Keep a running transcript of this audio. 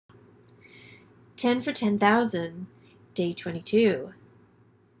10 for 10,000, day 22.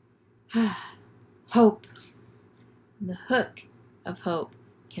 Hope. The hook of hope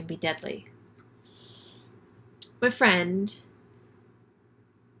can be deadly. My friend,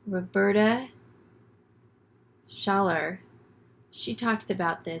 Roberta Shaler, she talks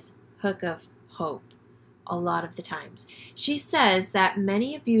about this hook of hope a lot of the times. She says that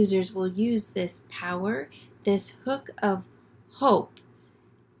many abusers will use this power, this hook of hope.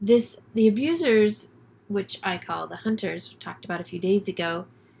 The abusers, which I call the hunters, we talked about a few days ago,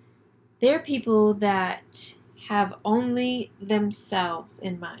 they're people that have only themselves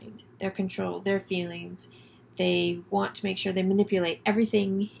in mind, their control, their feelings. They want to make sure they manipulate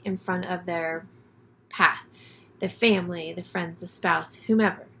everything in front of their path, their family, their friends, the spouse,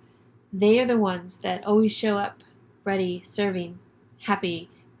 whomever. They are the ones that always show up ready, serving, happy,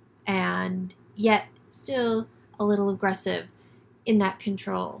 and yet still a little aggressive in that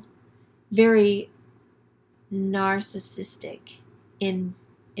control. Very narcissistic in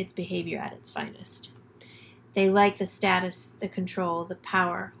its behavior at its finest. They like the status, the control, the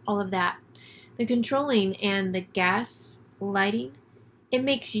power, all of that. The controlling and the gaslighting, it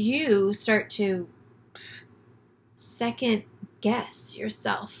makes you start to second guess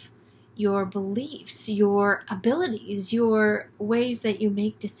yourself, your beliefs, your abilities, your ways that you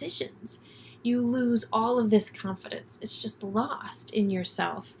make decisions. You lose all of this confidence. It's just lost in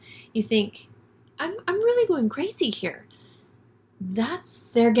yourself. You think, I'm really going crazy here. That's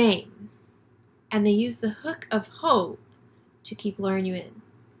their game. And they use the hook of hope to keep luring you in. Have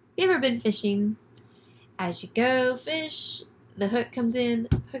you ever been fishing? As you go fish, the hook comes in,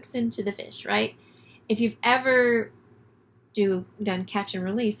 hooks into the fish, right? If you've ever done catch and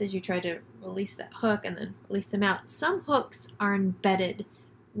release, as you try to release that hook and then release them out, some hooks are embedded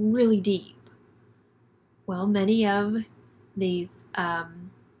really deep. Well, many of these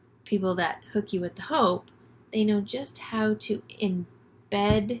people that hook you with the hope, they know just how to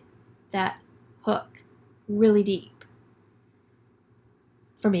embed that hook really deep.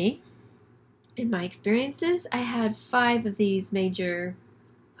 For me, in my experiences, I had 5 of these major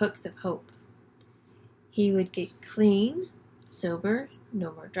hooks of hope. He would get clean, sober,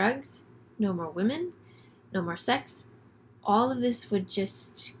 no more drugs, no more women, no more sex. All of this would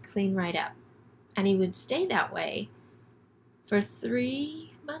just clean right up. And he would stay that way for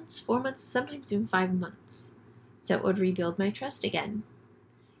 3 months, 4 months, sometimes even 5 months. So it would rebuild my trust again.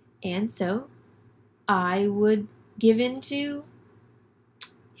 And so I would give in to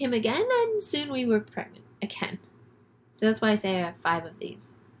him again, and soon we were pregnant again. So that's why I say I have 5 of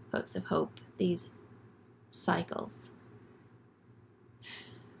these hooks of hope, these cycles.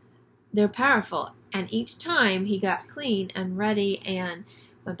 They're powerful, and each time he got clean and ready and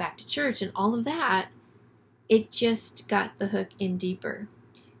went back to church and all of that, it just got the hook in deeper.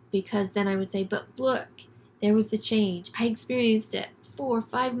 Because then I would say, but look, there was the change. I experienced it 4 or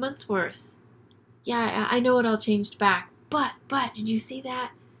 5 months worth. Yeah, I know it all changed back, but, did you see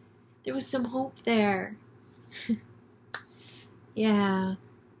that? There was some hope there. Yeah,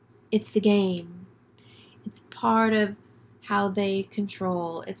 it's the game. It's part of how they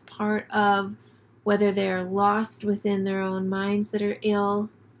control. It's part of whether they're lost within their own minds that are ill.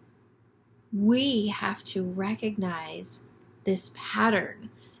 We have to recognize this pattern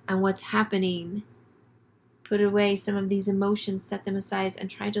and what's happening. Put away some of these emotions, set them aside, and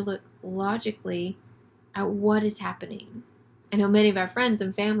try to look logically at what is happening. I know many of our friends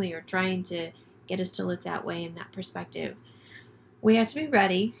and family are trying to get us to look that way in that perspective. We have to be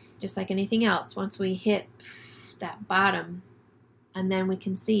ready, just like anything else. Once we hit that bottom, and then we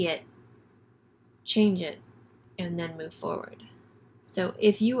can see it, change it, and then move forward. So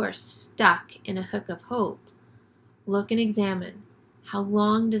if you are stuck in a hook of hope, look and examine, how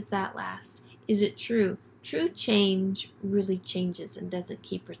long does that last? Is it true? True change really changes and doesn't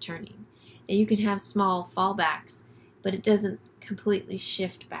keep returning. And you can have small fallbacks, but it doesn't completely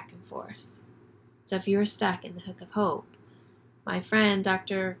shift back and forth. So if you're stuck in the hook of hope, my friend,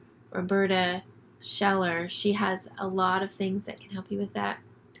 Dr. Roberta Shaler, she has a lot of things that can help you with that.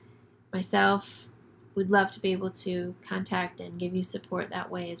 Myself would love to be able to contact and give you support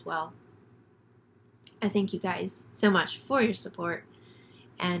that way as well. I thank you guys so much for your support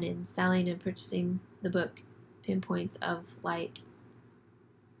and in selling and purchasing the book, Pinpoints of Light.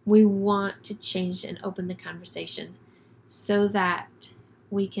 We want to change and open the conversation so that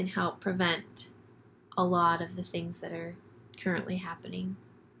we can help prevent a lot of the things that are currently happening.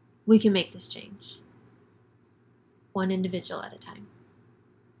 We can make this change, one individual at a time.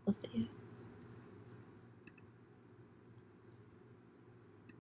 We'll see you.